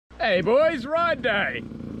Hey boys, ride day!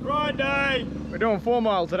 Ride day! We're doing 4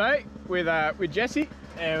 mile today with Jesse,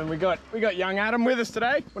 and we got young Adam with us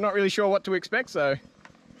today. We're not really sure what to expect, so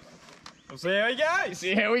we'll see how he goes.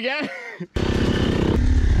 See how we go.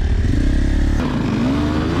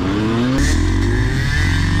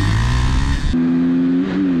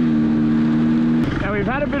 Now we've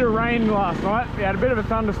had a bit of rain last night. We had a bit of a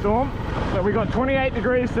thunderstorm, so we got 28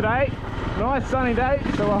 degrees today. Nice sunny day,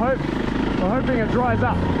 so we're hoping it dries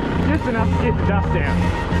up just enough to get the dust down.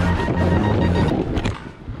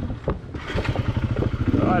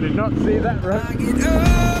 I did not see that, right?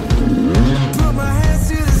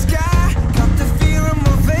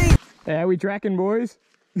 How we tracking, boys?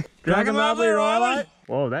 Tracking lovely, Riley.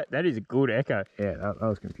 Whoa, that is a good echo. Yeah, that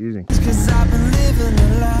was confusing. Cause I've been living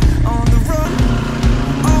a lot on the road,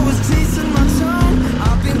 always chasing my tongue.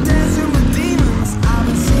 I've been dancing with demons, I've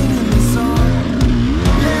been singing this song.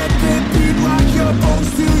 Let the beat rock your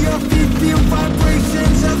bones till your feet feel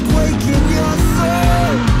vibrations earthquaking your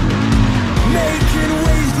soul. Making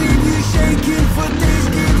waves, leave you shaking for days,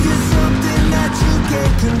 give you something that you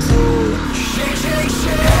can't control. Shake, shake,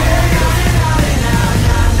 shake.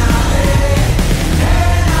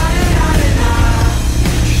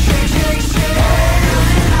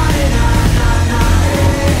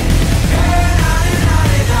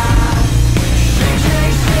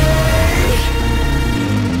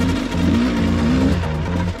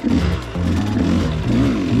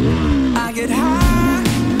 I get high,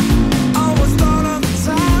 almost all of the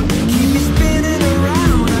time. Keep me spinning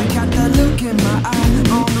around. I got that look in my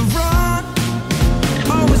eye. On the run,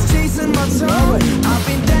 always chasing my tongue. I've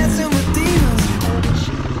been dancing with demons.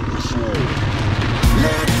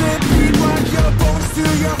 Let the beat rock your bones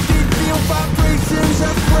till your feet feel vibrations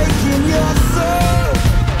earthquaking your soul.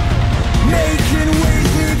 Making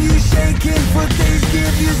waves with you shaking for days,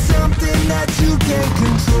 give you something that you can't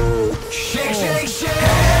control. Shake, shake, shake.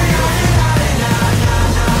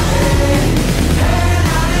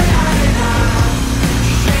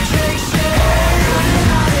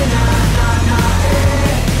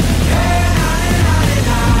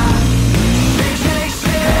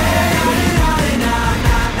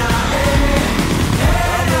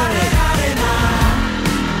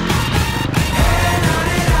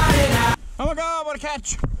 Oh my God, what a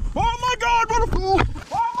catch! Oh my God, what a fool!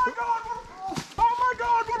 Oh my God, what a fool! Oh my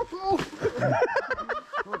God, what a fool!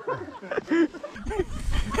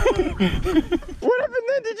 What happened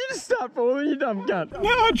then? Did you just start falling, you dumb cunt? No,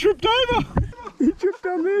 I tripped over. You tripped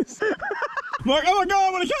on this. I'm like, oh my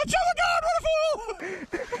God, what a catch! Oh my God, what a fool!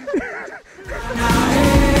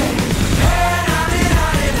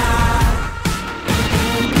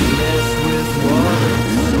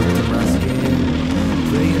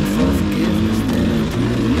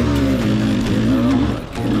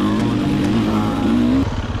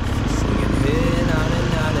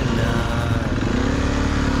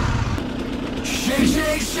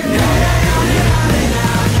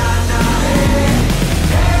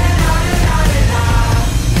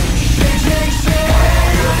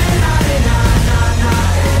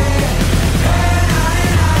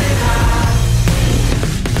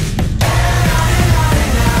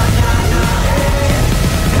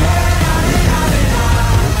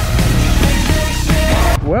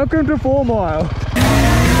 Welcome to 4 mile.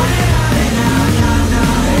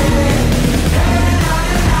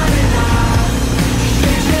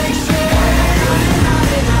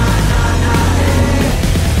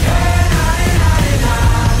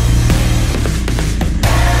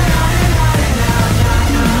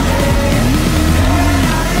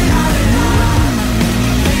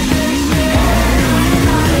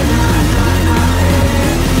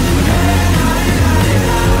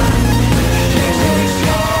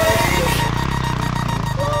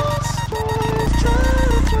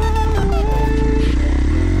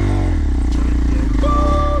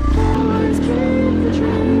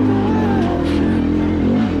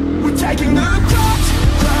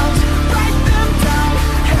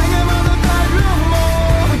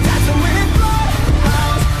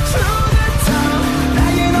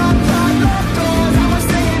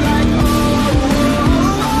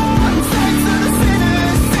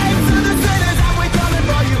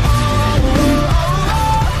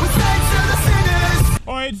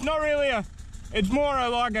 It's more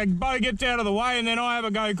like a Bo gets out of the way and then I have a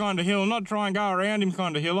go kind of hill, not try and go around him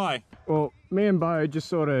kind of hill, eh? Well, me and Bo just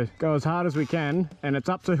sort of go as hard as we can, and it's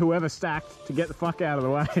up to whoever stacked to get the fuck out of the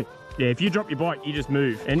way. Yeah, if you drop your bike, you just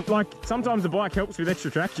move. And like, sometimes the bike helps with extra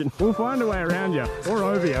traction. We'll find a way around you, or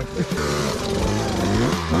over you. We're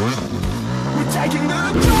taking the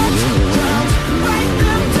dogs down, write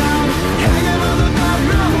them down, hanging on the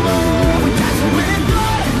bottom. We got some wind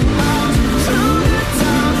blood.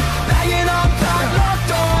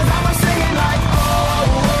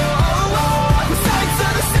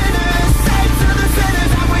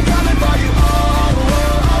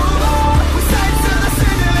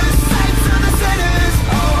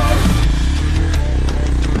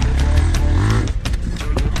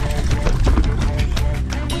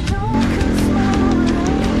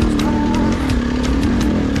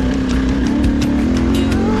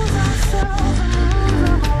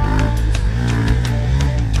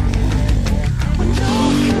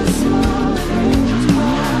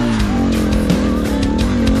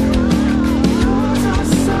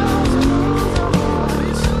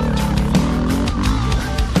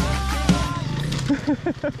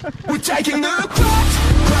 We're taking the crowds,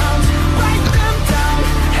 break them down,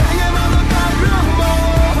 hanging on the bedroom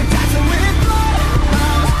wall. We're dancing with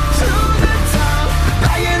bloodhounds to the town,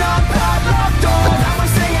 banging on padlock doors, and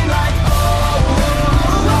we're singing like oh,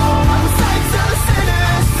 oh, oh. I'm safe to the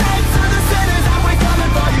sinners, and we're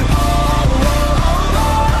coming for you. Oh, oh, oh,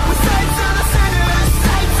 oh. We're safe to the sinners,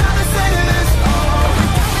 oh. We're coming for you.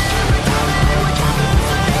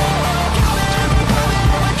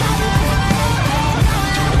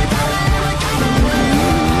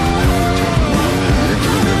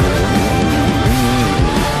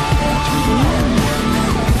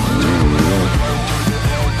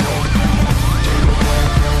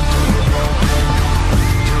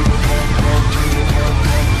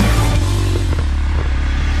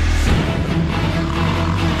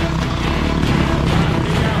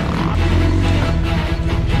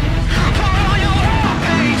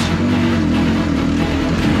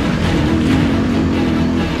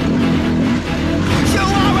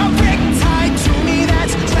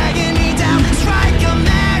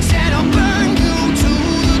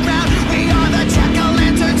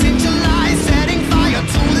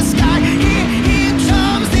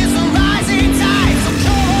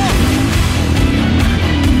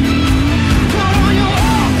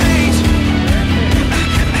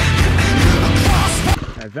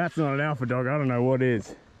 If that's not an alpha dog, I don't know what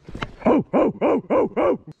is. Ho, ho, ho, ho,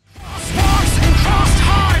 ho! Sparks and crossed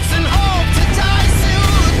hearts and hope to die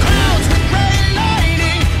through the clouds with gray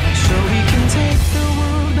lightning, so we can take the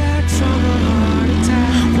world back from a heart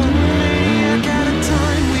attack. One maniac at a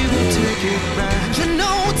time, we will take it back. You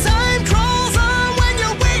know time crawls on when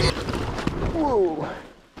you're waiting. Whoa!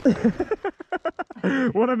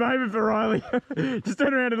 What a moment for Riley. Just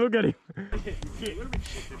turn around and look at him.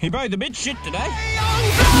 He both a bit shit today.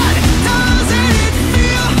 Young blood, doesn't it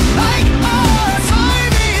feel like our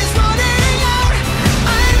time is running out?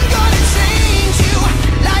 I'm gonna change you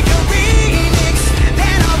like a remix,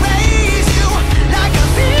 then I'll raise you like a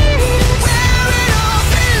phoenix. Where it all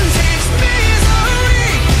ends, it's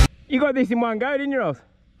misery. You got this in one go, didn't you, Ross?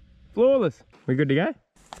 Flawless. We good to go?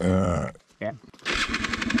 Yeah.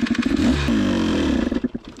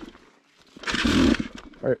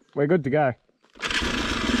 We're good to go.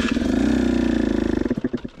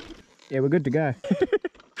 Yeah, we're good to go.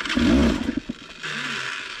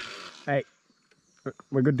 Hey,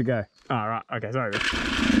 we're good to go. Oh, right. Okay, sorry.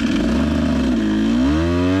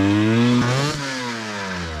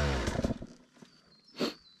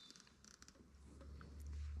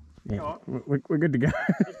 Yeah, we're good to go.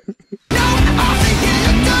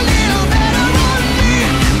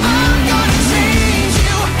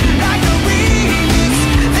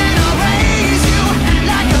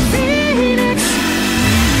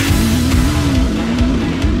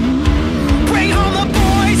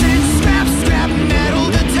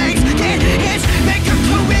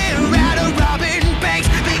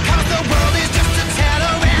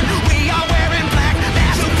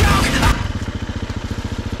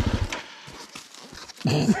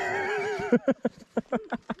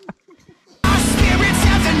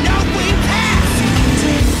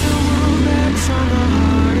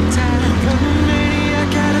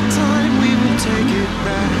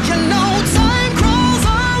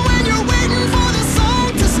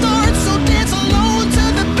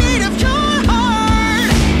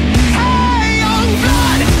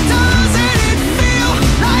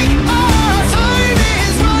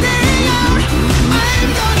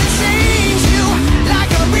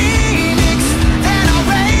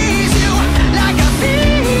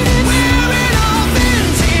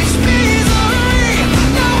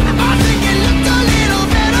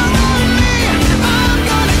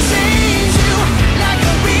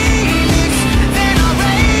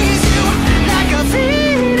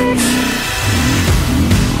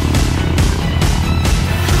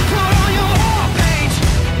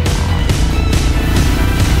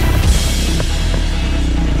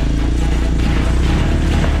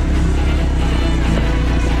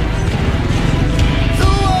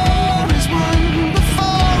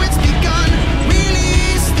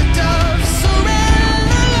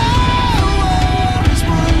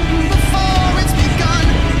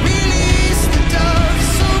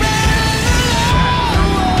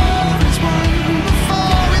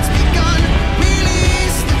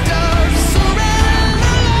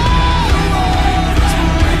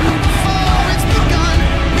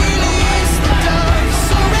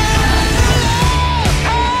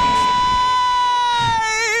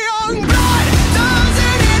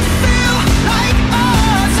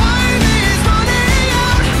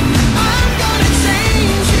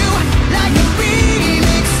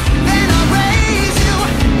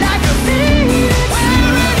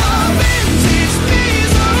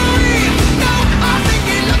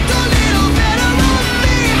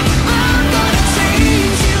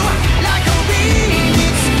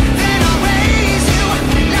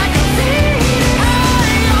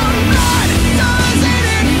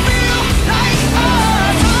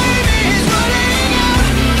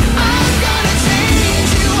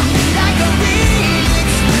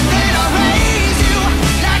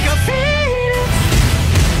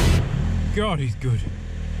 God, he's good.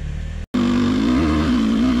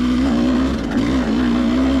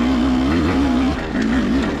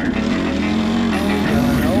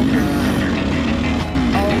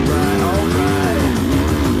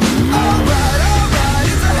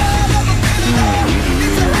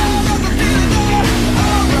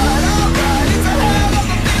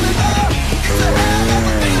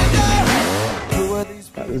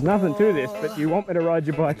 There's nothing to this, but you want me to ride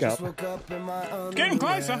your bike up. It's getting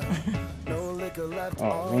closer.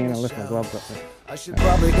 Oh, I'm gonna lift my gloves up there. I should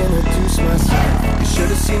probably introduce myself. You should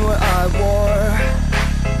have seen what I wore.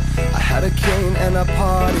 I had a cane and a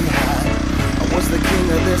party hat. I was the king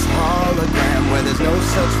of this hologram where there's no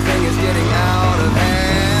such thing as getting out of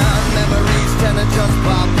hand. Memories tend to just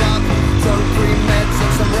pop up. Drunk pre-meds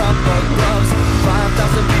and some rubber gloves.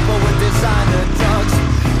 5,000 people with designer drugs.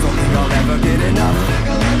 Don't think I'll ever get enough.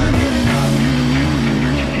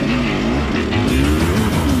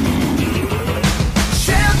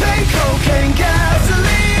 Champagne, cocaine,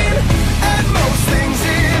 gasoline, and most things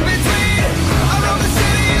in between. I rode the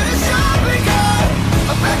city in a shopping cart.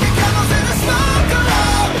 A pack of candles and a smoke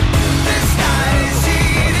alarm. This night is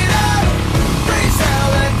heating up. Raise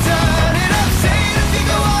hell and turn it up. Saying if you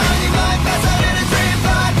go on, you might pass out in a dream,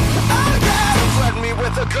 but I'm glad to threaten me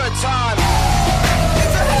with a good time.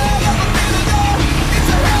 It's a hell of a feeling though. It's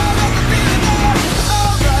a hell of a feeling though.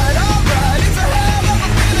 Alright, alright. It's a hell of a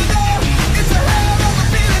feeling though. It's a hell of a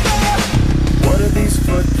feeling though. What are these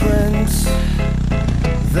footprints?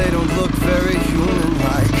 They don't look very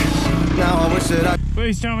human-like. Now I wish that I...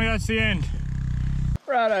 Please tell me that's the end.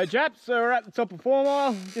 Righto, chaps, so we're at the top of 4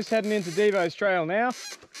 Mile, just heading into Devo's Trail now.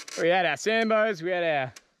 We had our Sambos, we had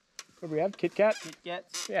our, what did we have, Kit Kat? Kit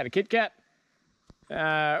Kats. We had a Kit Kat.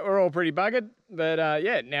 We're all pretty buggered, but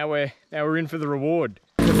yeah, now we're in for the reward.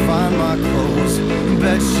 could find my clothes,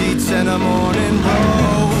 bed sheets and a morning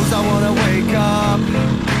rose. I wanna wake up,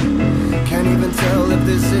 can't even tell if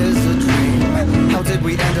this is a dream. How did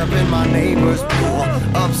we end up in my neighbor's pool,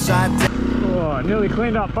 upside down? Oh, I nearly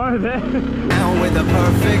cleaned up both there. Now with a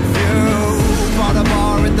perfect view, bought a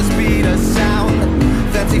bar at the speed of sound.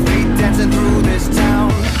 Fancy feet dancing through this town.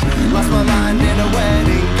 Lost my mind in a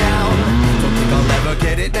wedding gown. Don't think I'll ever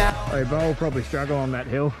get it now. Hey, Bo will probably struggle on that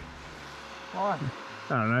hill. Why?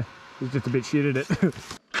 I don't know. He's just a bit shit at it.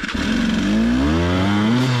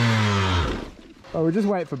 Oh, we'll just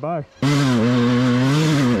wait for Bo.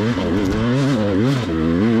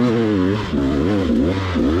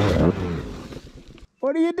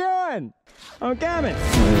 What are you doing? I'm coming.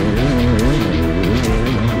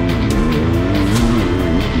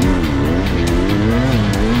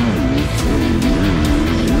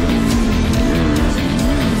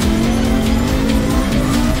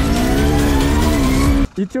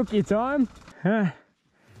 You took your time? Huh.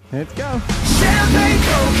 Let's go. Champagne,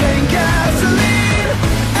 cocaine, gasoline,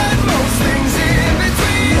 and most things in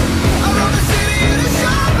between. I rode the city in a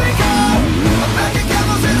shopping cart, a pack of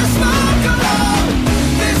camels in a smoke alarm.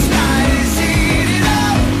 This night is heating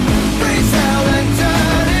up, raise hell and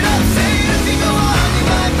turn it up. Say if you go on, you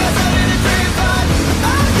might pass out in a dream, but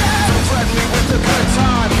I can't. Don't threaten me with a good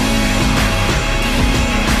time.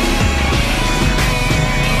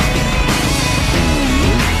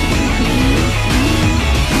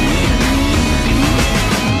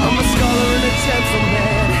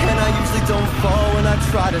 And I usually don't fall when I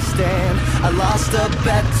try to stand. I lost a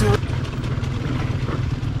bet to...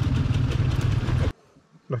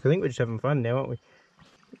 Look, I think we're just having fun now, aren't we?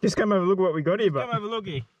 Just come over, look what we got here, but... Come over, look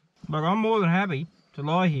here. Like, I'm more than happy to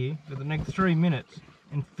lie here for the next 3 minutes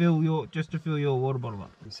and fill your water bottle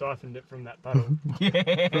up. We siphoned it from that puddle.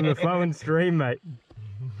 Yeah. From the flowing stream, mate.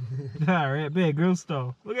 Alright, Bear Grill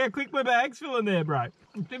style. Look how quick my bag's filling there, bro.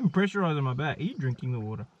 It's even pressurising my bag. Are you drinking the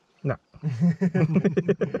water? No.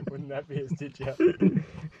 Wouldn't that be a stitch up? Look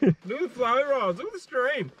at the flow rolls, look at the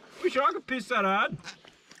stream. Wish I could piss that hard.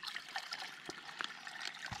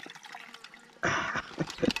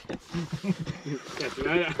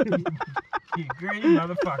 You greedy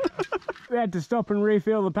motherfucker. We had to stop and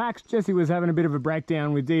refill the packs. Jesse was having a bit of a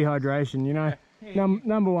breakdown with dehydration, you know.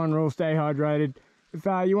 Number one rule, stay hydrated. If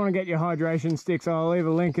you want to get your hydration sticks, I'll leave a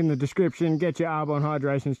link in the description. Get your Arbonne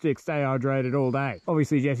hydration sticks, stay hydrated all day.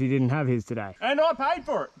 Obviously, Jesse didn't have his today. And I paid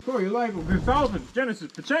for it. For your local consultant, Genesis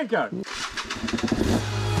Pachenko.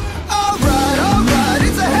 Alright,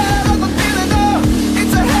 it's a hell of a feeling though.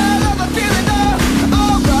 It's a hell of a feeling though.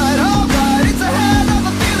 Alright, it's a hell of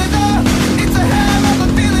a feeling though. It's a hell of a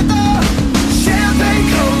feeling though. Champagne,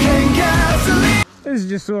 cocaine, gasoline. This is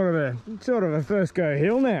just sort of a first go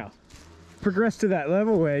hill now. Progress to that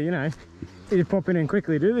level where, you know, you just pop in and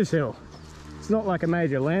quickly do this hill. It's not like a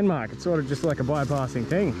major landmark, it's sort of just like a bypassing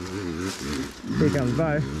thing. Here comes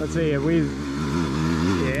Bo. Let's see if we...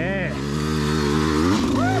 Yeah!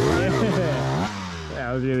 Yeah!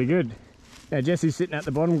 That was really good. Now Jesse's sitting at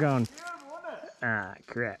the bottom going, ah,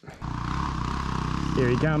 crap. Here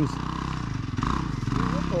he comes.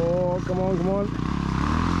 Oh, come on, come on.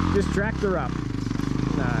 Just tractor up.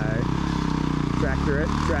 No. Tractor it,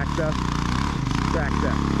 tractor,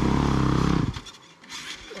 tractor.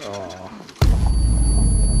 Oh.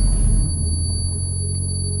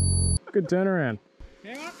 Good turnaround.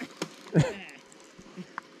 Hang on.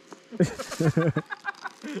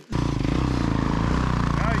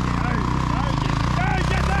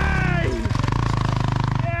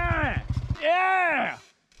 Yeah! Yeah!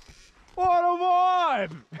 What a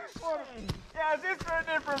vibe! Yeah, is this for a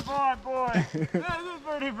different vibe, boy? This is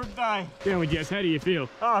for a different day. Yeah, with Jess, how do you feel?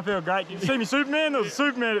 Oh, I feel great. Did you see me Superman? There was a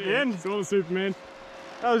Superman at the end. It's all a Superman.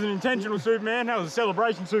 That was an intentional Superman. That was a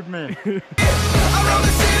celebration Superman. This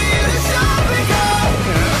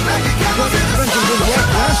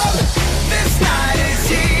night is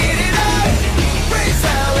heating up. Raise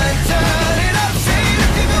hell and turn it up. Say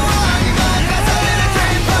if you go wrong, you might pass out in a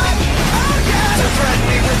train pipe. Oh yeah, so threaten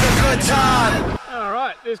me with a good time.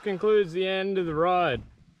 Alright, this concludes the end of the ride.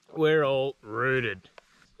 We're all rooted.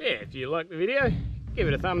 Yeah, if you liked the video, give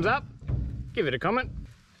it a thumbs up, give it a comment,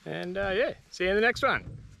 and yeah, see you in the next one.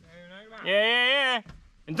 Yeah.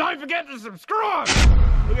 And don't forget to subscribe!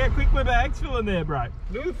 Look how quick my bag's filling there, bro.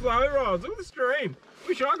 Look at the flow rise. Look at the stream.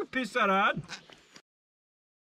 Wish I could piss that hard.